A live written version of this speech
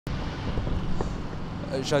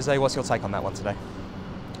Jose, what's your take on that one today?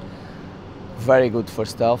 Very good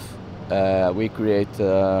first half. We create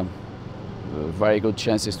very good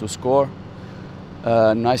chances to score.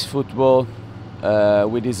 Nice football.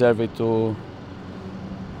 We deserve it to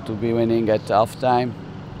be winning at half time.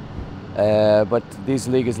 But this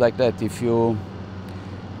league is like that. If you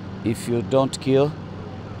don't kill,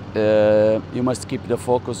 you must keep the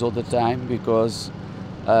focus all the time, because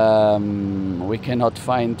we cannot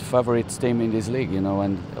find favorite team in this league, and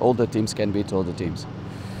all the teams can beat all the teams.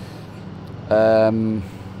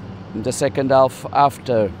 The second half,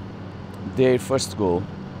 after their first goal,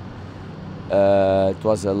 it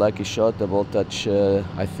was a lucky shot. The ball touched,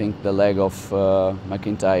 I think, the leg of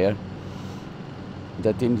McIntyre.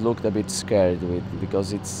 The team looked a bit scared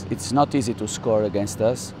because it's not easy to score against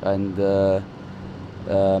us, and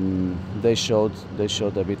they showed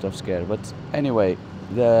a bit of scare. But anyway,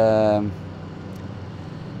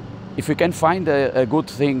 if we can find a good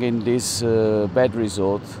thing in this bad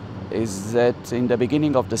result, is that in the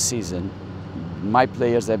beginning of the season, my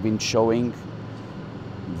players have been showing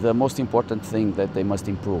the most important thing, that they must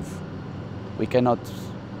improve. We cannot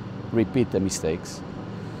repeat the mistakes.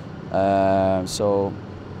 So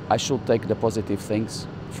I should take the positive things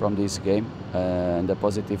from this game, and the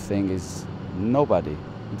positive thing is nobody,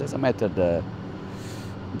 it doesn't matter the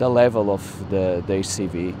level of their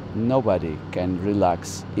CV, nobody can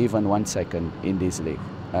relax even 1 second in this league.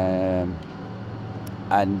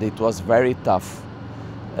 And it was very tough,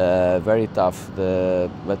 very tough.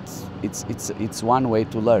 But it's one way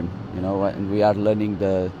to learn, and we are learning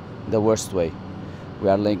the worst way. We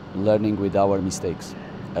are learning with our mistakes.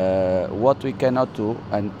 What we cannot do,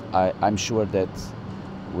 and I'm sure that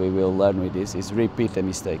we will learn with this, is repeat the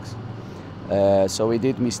mistakes. So we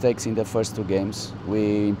did mistakes in the first 2 games.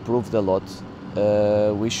 We improved a lot.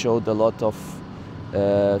 We showed a lot of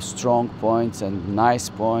strong points and nice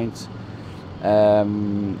points.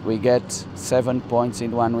 We get 7 points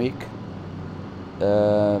in 1 week,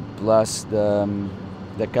 plus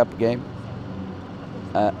the cup game,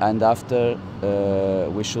 and after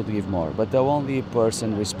we should give more. But the only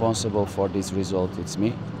person responsible for this result, it's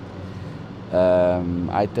me.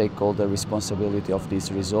 I take all the responsibility of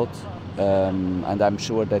this result, and I'm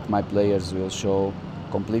sure that my players will show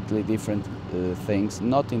completely different things,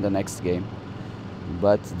 not in the next game,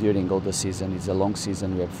 but during all the season. It's a long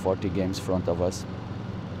season. We have 40 games in front of us.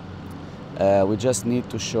 We just need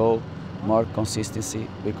to show more consistency,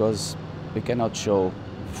 because we cannot show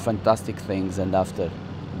fantastic things and after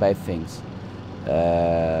bad things.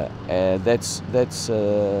 That's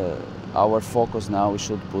our focus now. We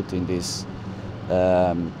should put in this,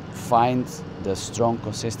 find the strong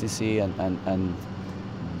consistency, and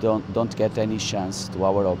don't get any chance to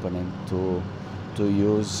our opponent to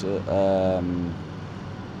use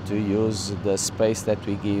the space that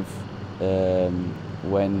we give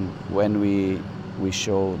when we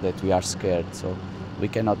show that we are scared. So we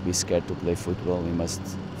cannot be scared to play football. We must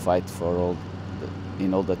fight for all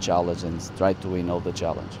the challenge and try to win all the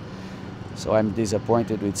challenge. So I'm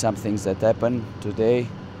disappointed with some things that happened today,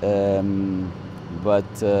 but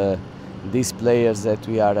these players that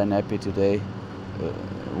we are unhappy today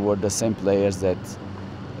were the same players that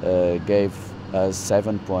gave us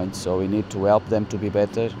 7 points. So we need to help them to be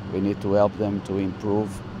better. We need to help them to improve,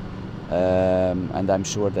 and I'm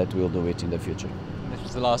sure that we'll do it in the future. This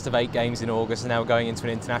was the last of 8 games in August, and now we're going into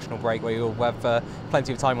an international break where you'll have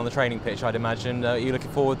plenty of time on the training pitch, I'd imagine. Are you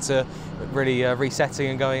looking forward to really resetting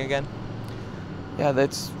and going again? Yeah,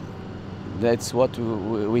 that's what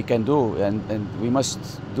we can do, and we must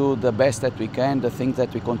do the best that we can, the things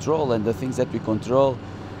that we control, and the things that we control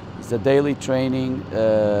is the daily training,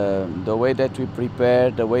 the way that we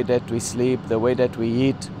prepare, the way that we sleep, the way that we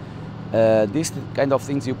eat. These kind of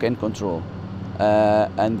things you can control,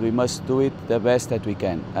 and we must do it the best that we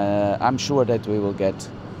can. I'm sure that we will get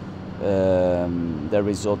the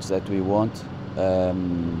results that we want,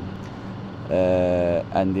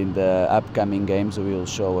 and in the upcoming games we will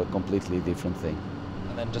show a completely different thing.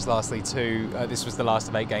 And then just lastly too, this was the last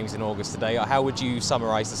of 8 games in August today. How would you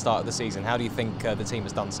summarise the start of the season? How do you think the team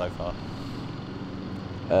has done so far?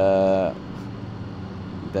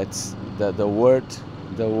 That's the word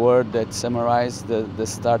that summarizes the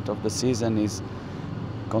start of the season is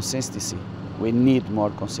consistency. We need more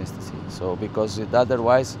consistency. So because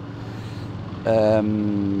otherwise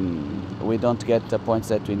we don't get the points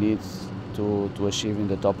that we need to achieve in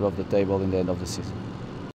the top of the table in the end of the season.